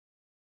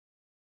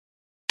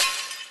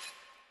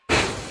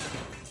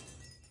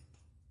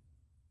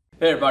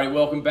Hey everybody,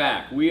 welcome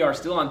back. We are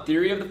still on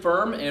theory of the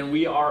firm and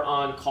we are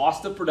on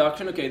cost of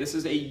production. Okay, this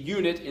is a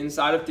unit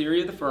inside of theory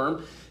of the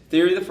firm.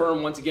 Theory of the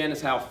firm, once again,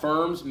 is how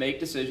firms make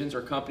decisions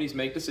or companies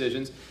make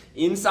decisions.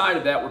 Inside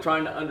of that, we're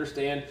trying to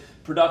understand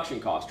production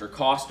cost or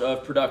cost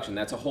of production.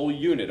 That's a whole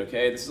unit,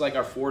 okay? This is like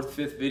our fourth,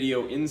 fifth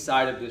video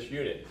inside of this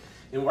unit.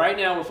 And right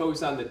now we're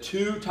focused on the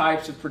two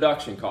types of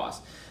production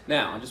costs.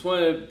 Now, I just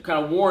want to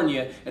kind of warn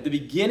you, at the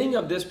beginning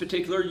of this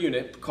particular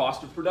unit,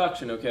 cost of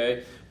production,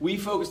 okay, we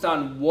focused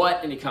on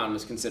what an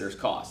economist considers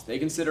cost. They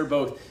consider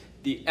both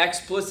the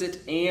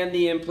explicit and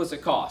the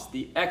implicit cost.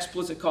 The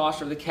explicit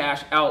costs are the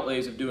cash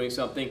outlays of doing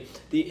something.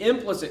 The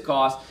implicit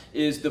cost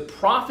is the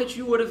profit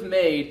you would have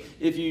made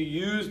if you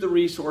used the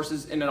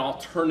resources in an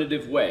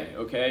alternative way,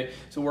 okay?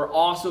 So we're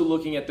also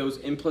looking at those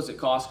implicit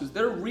costs because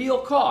they're real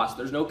costs.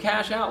 There's no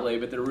cash outlay,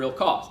 but they're real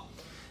costs.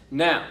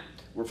 Now,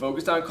 we're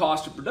focused on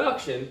cost of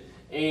production,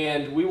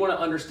 and we want to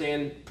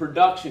understand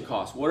production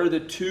costs. What are the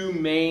two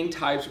main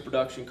types of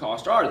production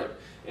costs are there?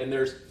 And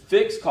there's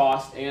fixed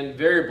cost and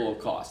variable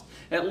cost,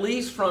 at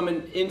least from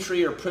an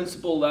entry or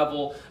principal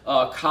level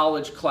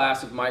college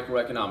class of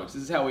microeconomics.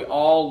 This is how we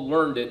all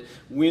learned it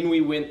when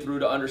we went through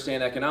to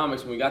understand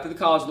economics. When we got to the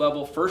college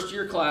level, first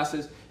year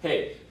classes,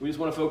 hey, we just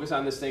want to focus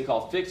on this thing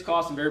called fixed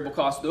cost and variable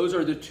cost. Those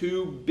are the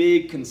two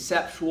big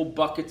conceptual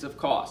buckets of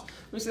cost.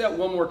 Let me say that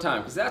one more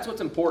time because that's what's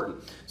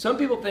important. Some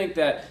people think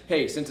that,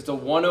 hey, since it's a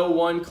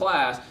 101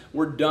 class,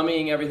 we're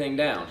dummying everything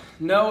down.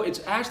 No, it's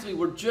actually,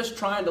 we're just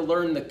trying to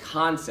learn the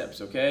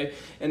concepts, okay?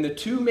 And the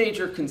two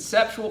major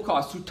conceptual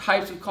costs, two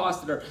types of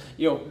costs that are,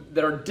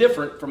 that are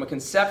different from a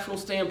conceptual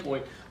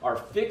standpoint are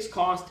fixed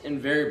cost and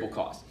variable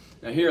cost.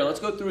 Now here, let's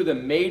go through the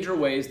major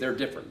ways they're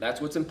different. That's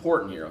what's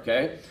important here,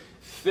 okay?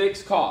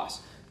 Fixed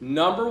costs.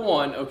 Number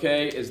one,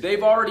 okay, is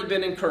they've already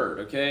been incurred,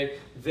 okay?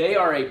 They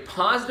are a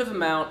positive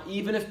amount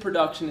even if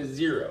production is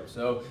zero.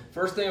 So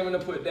first thing I'm going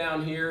to put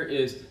down here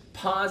is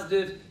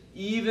positive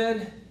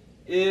even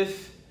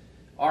if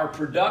our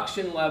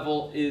production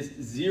level is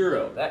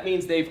zero. That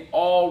means they've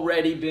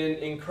already been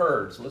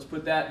incurred. So let's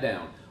put that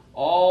down.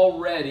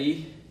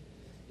 Already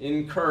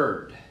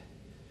incurred.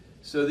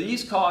 So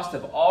these costs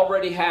have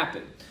already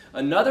happened.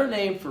 Another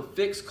name for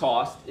fixed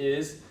cost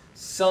is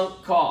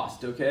sunk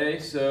cost, okay?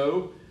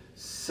 So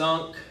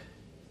sunk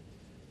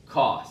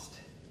cost.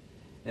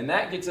 And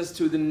that gets us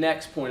to the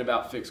next point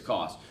about fixed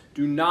cost.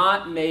 Do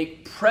not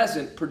make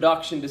present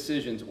production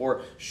decisions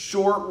or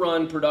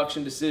short-run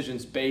production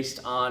decisions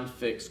based on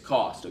fixed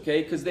cost,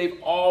 okay? Because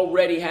they've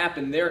already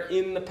happened. They're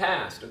in the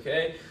past,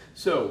 okay?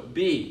 So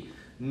B,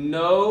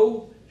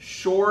 no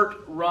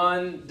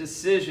short-run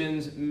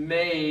decisions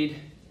made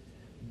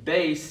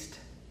based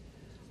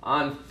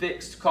on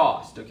fixed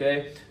cost,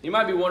 okay? You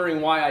might be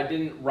wondering why I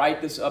didn't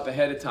write this up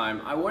ahead of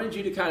time. I wanted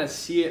you to kind of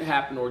see it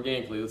happen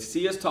organically. Let's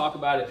see us talk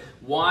about it.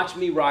 Watch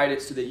me write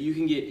it so that you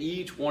can get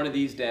each one of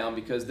these down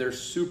because they're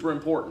super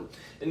important.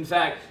 In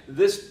fact,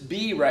 this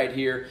B right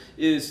here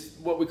is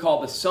what we call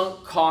the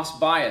sunk cost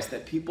bias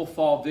that people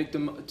fall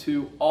victim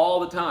to all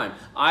the time.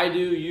 I do,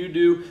 you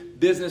do,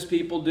 business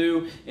people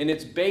do, and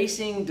it's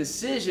basing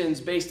decisions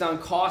based on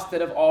costs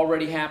that have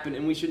already happened,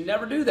 and we should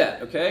never do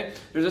that, okay?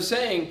 There's a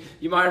saying,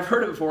 you might have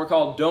heard it before,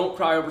 called don't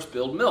cry over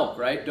spilled milk,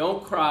 right?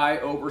 Don't cry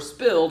over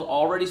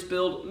already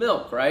spilled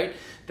milk, right?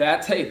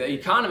 That's, hey, the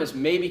economist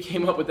maybe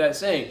came up with that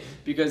saying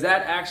because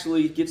that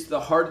actually gets to the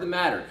heart of the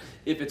matter.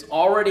 If it's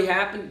already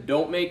happened,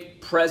 don't make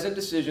present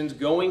decisions,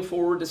 going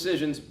forward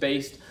decisions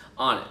based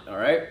on it, all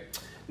right?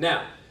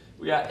 Now,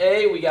 we got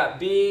A, we got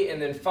B,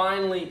 and then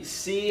finally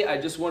C. I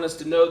just want us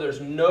to know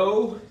there's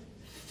no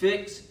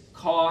fixed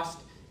cost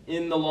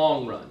in the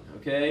long run,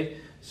 okay?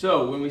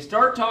 So when we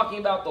start talking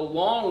about the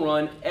long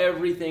run,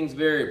 everything's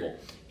variable.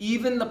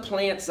 Even the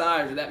plant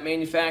size of that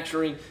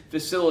manufacturing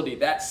facility,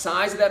 that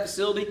size of that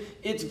facility,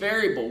 it's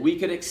variable. We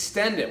could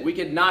extend it. We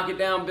could knock it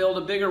down, build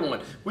a bigger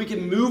one. We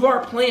could move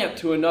our plant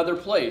to another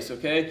place,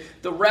 okay?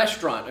 The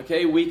restaurant,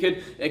 okay? We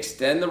could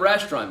extend the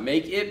restaurant,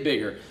 make it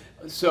bigger.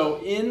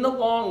 So in the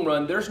long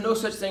run, there's no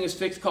such thing as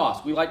fixed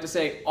costs. We like to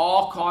say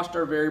all costs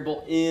are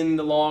variable in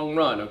the long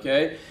run,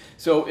 okay?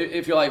 So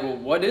if you're like, well,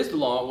 what is the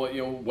long,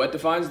 well, what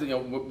defines the,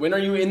 when are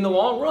you in the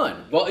long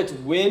run? Well, it's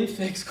when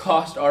fixed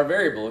costs are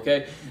variable,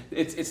 okay?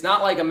 It's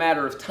not like a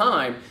matter of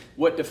time.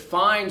 What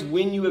defines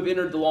when you have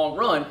entered the long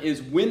run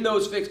is when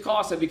those fixed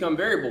costs have become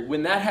variable.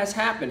 When that has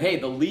happened, hey,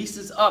 the lease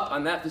is up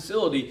on that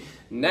facility,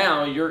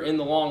 now you're in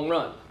the long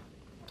run.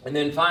 And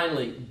then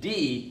finally,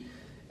 D,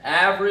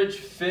 average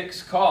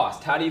fixed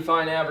cost. How do you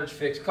find average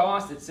fixed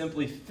cost? It's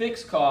simply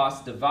fixed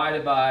cost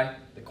divided by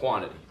the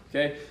quantity.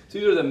 Okay? So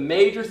these are the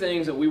major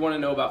things that we want to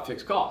know about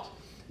fixed cost.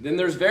 Then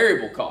there's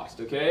variable cost,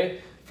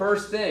 okay?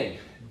 First thing,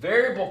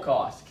 variable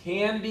cost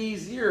can be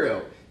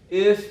zero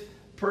if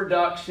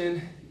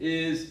production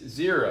is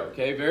zero,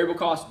 okay? Variable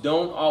costs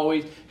don't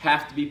always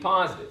have to be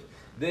positive.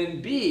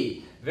 Then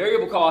B,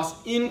 variable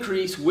costs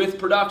increase with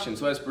production.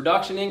 So as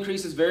production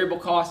increases, variable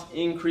costs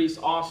increase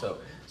also.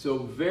 So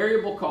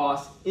variable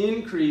costs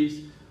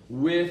increase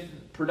with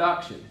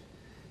production.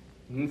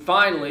 And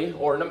finally,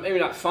 or maybe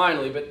not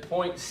finally, but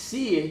point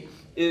C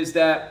is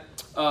that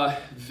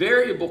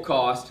variable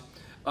cost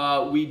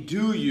we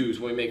do use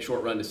when we make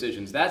short-run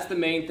decisions. That's the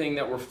main thing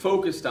that we're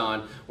focused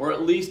on, or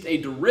at least a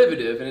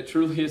derivative, and it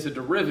truly is a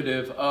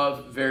derivative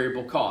of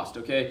variable cost,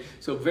 okay?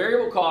 So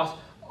variable costs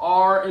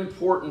are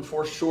important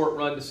for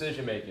short-run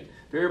decision making.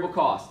 Variable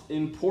cost,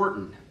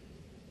 important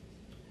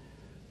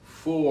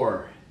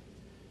for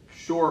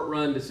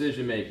short-run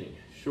decision making.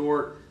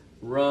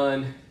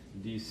 Short-run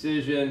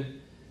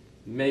decision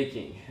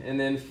making. And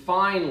then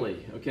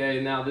finally,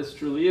 okay, now this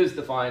truly is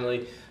the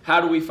finally, how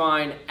do we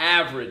find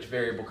average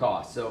variable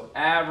cost? So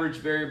average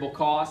variable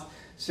cost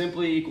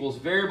simply equals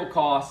variable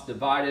cost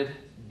divided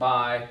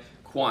by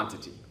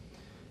quantity.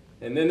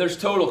 And then there's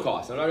total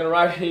cost. I'm not going to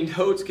write any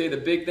notes. Okay, the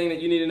big thing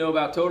that you need to know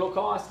about total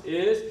cost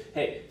is,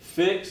 hey,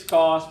 fixed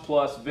cost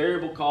plus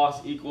variable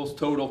cost equals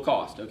total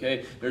cost.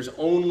 Okay, there's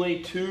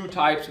only two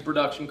types of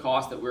production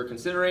cost that we're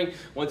considering.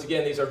 Once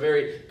again, these are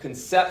very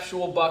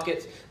conceptual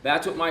buckets.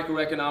 That's what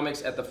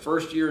microeconomics at the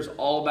first year is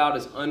all about,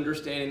 is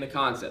understanding the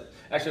concept.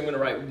 Actually, I'm going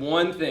to write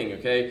one thing,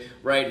 okay,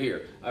 right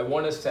here. I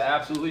want us to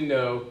absolutely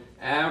know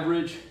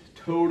average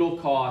total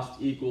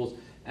cost equals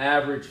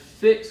average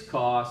fixed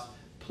cost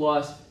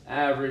plus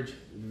average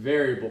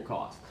variable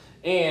cost.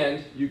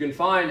 And you can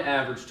find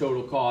average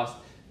total cost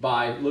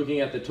by looking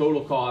at the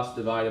total cost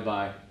divided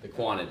by the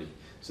quantity.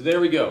 So there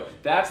we go.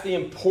 That's the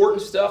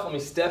important stuff. Let me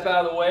step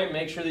out of the way,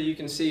 make sure that you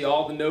can see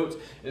all the notes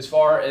as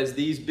far as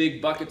these big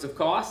buckets of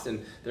cost,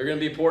 and they're going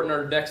to be important in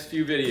our next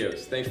few videos.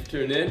 Thanks for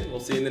tuning in. We'll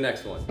see you in the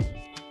next one.